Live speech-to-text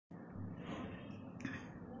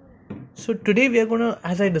So today we are going to,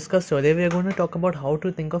 as I discussed earlier, we are going to talk about how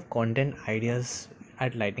to think of content ideas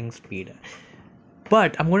at lightning speed.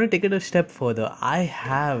 But I'm going to take it a step further. I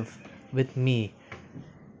have with me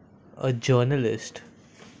a journalist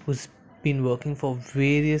who's been working for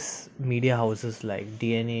various media houses like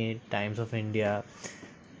DNA, Times of India,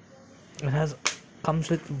 and has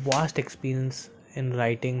comes with vast experience in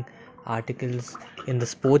writing articles in the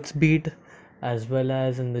sports beat as well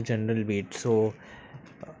as in the general beat. So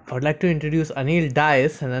I would like to introduce Anil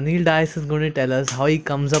Dias, and Anil Dias is going to tell us how he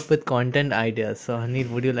comes up with content ideas. So, Anil,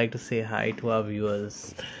 would you like to say hi to our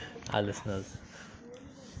viewers, our listeners?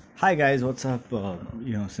 Hi guys, what's up?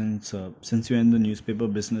 Since we're in the newspaper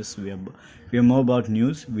business, we are more about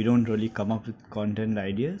news. We don't really come up with content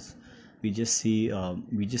ideas. We just see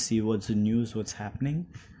what's the news, what's happening,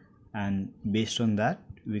 and based on that,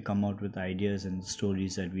 we come out with ideas and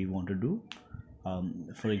stories that we want to do.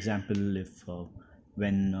 For example, if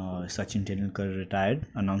when Sachin Tendulkar retired,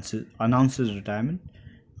 announces retirement,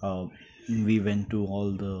 uh, we went to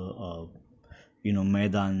all the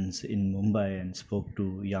maidans in Mumbai and spoke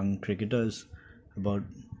to young cricketers about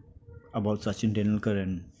Sachin Tendulkar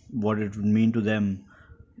and what it would mean to them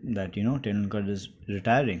that Tendulkar is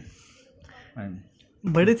retiring. And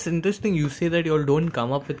But it's interesting you say that you all don't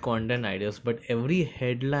come up with content ideas, but every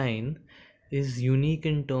headline is unique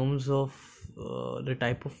in terms of the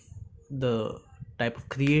type of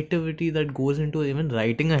creativity that goes into even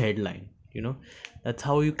writing a headline. That's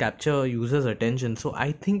how you capture users' attention. So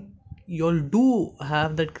I think you all do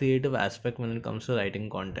have that creative aspect when it comes to writing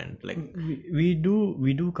content. Like, we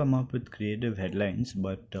do come up with creative headlines,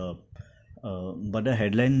 but a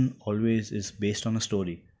headline always is based on a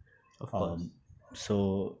story. of course.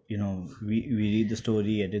 So we read the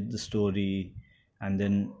story, edit the story, and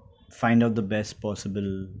then find out the best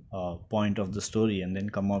possible point of the story, and then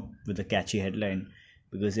come up with a catchy headline.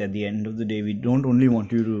 Because at the end of the day, we don't only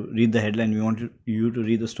want you to read the headline; we want you to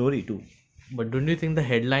read the story too. But don't you think the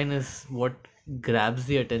headline is what grabs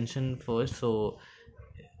the attention first? So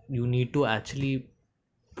you need to actually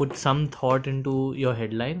put some thought into your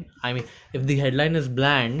headline. I mean, if the headline is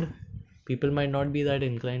bland, people might not be that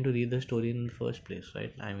inclined to read the story in the first place,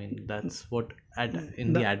 right? I mean, that's what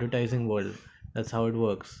in the That, advertising world, that's how it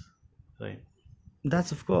works, right?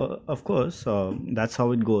 that's of course, that's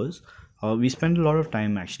how it goes. We spend a lot of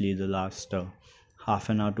time actually the last half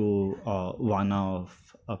an hour to 1 hour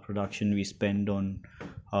of production we spend on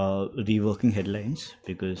reworking headlines,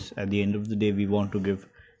 because at the end of the day we want to give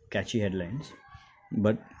catchy headlines.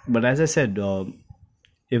 But as I said,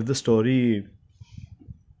 if the story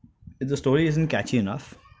if the story isn't catchy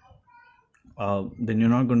enough, then you're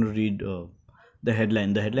not going to read the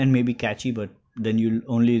headline. The headline may be catchy, but then you'll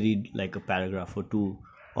only read like a paragraph or two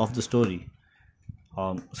of the story.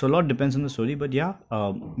 So a lot depends on the story, but yeah,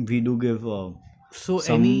 we do give So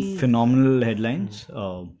some any phenomenal headlines.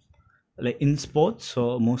 Like in sports,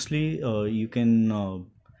 so mostly you can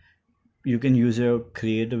use your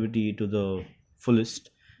creativity to the fullest,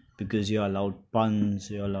 because you're allowed puns,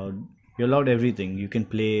 you're allowed everything. You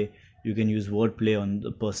can use wordplay on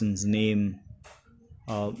the person's name.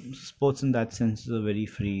 Sports in that sense is a very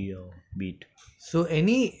free beat.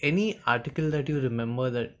 any article that you remember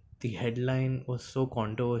that the headline was so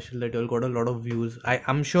controversial that you all got a lot of views.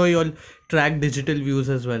 I'm sure you all track digital views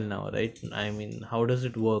as well now, right? I mean, how does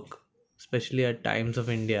it work, especially at Times of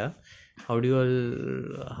India? How do you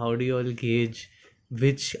all gauge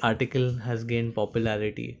which article has gained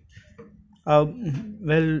popularity? Well,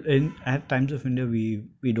 in at Times of India, we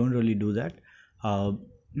don't really do that. Uh,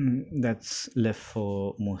 that's left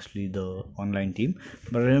for mostly the online team.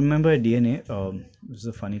 But I remember at DNA, this is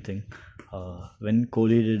a funny thing. When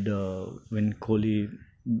Kohli,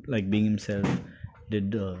 like being himself,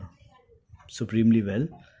 did supremely well.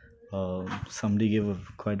 Somebody gave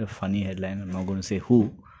quite a funny headline. I'm not going to say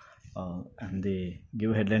who, and they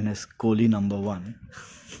gave a headline as Kohli number one,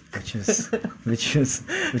 which is which is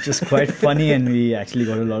quite funny, and we actually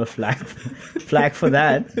got a lot of flag for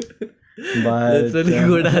that. That's But really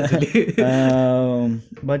good, actually.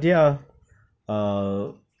 but yeah,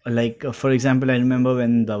 for example, I remember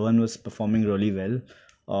when Dhawan was performing really well.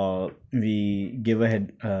 We gave a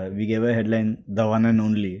headline, the one and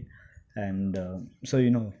only, and so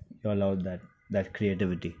you're allowed that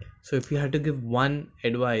creativity. So, if you had to give one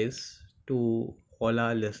advice to all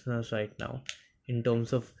our listeners right now, in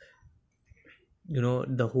terms of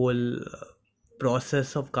the whole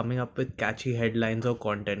process of coming up with catchy headlines or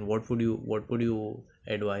content, what would you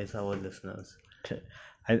advise our listeners?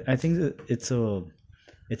 I think that it's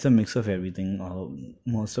a mix of everything.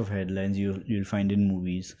 Most of headlines you'll find in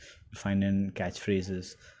movies, you find in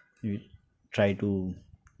catchphrases. You try to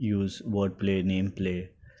use wordplay, nameplay,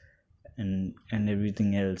 and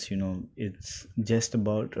everything else. It's just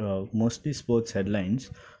about mostly sports headlines,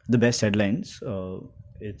 the best headlines.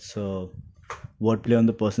 It's wordplay on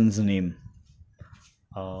the person's name,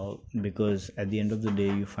 because at the end of the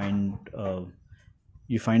day you find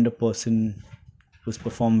a person who's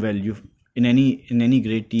performed well. You in any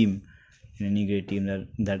great team,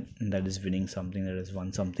 that is winning something, that has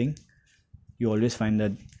won something, you always find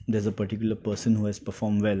that there's a particular person who has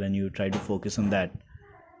performed well, and you try to focus on that.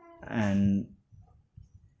 And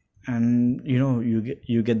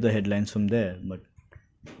you get the headlines from there. But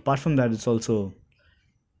apart from that, it's also,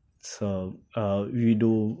 so we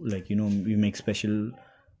do, like, we make special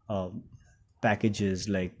uh, packages,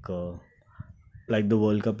 like the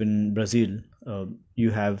World Cup in Brazil.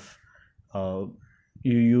 You have uh,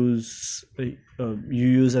 you use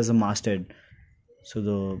as a masthead.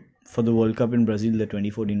 So for the World Cup in Brazil, the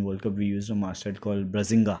 2014 World Cup, we used a masthead called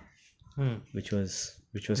Brazinga, which was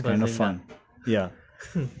kind of Bazinga. fun. Yeah.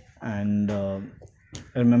 And I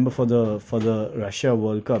remember for the Russia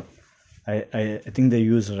World Cup, I think they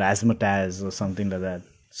use razzmatazz or something like that.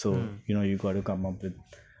 So you got to come up with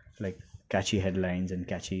like catchy headlines and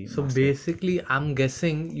catchy. So basically, I'm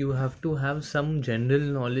guessing you have to have some general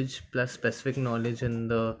knowledge plus specific knowledge in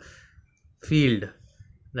the field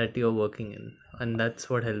that you're working in, and that's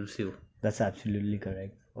what helps you. That's absolutely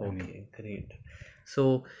correct. Okay, great.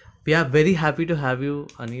 So we are very happy to have you,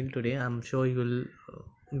 Anil, today. I'm sure you will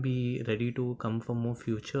be ready to come for more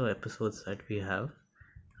future episodes that we have.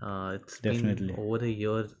 It's Definitely. been over a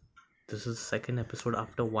year. This is second episode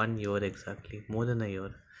after 1 year exactly, more than a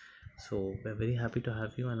year. So we're very happy to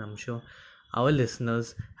have you, and I'm sure our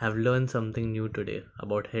listeners have learned something new today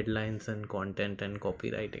about headlines and content and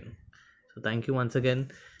copywriting. So thank you once again.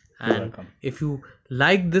 You're And welcome. if you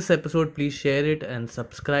liked this episode, please share it and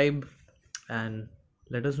subscribe, and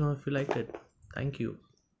let us know if you liked it. Thank you.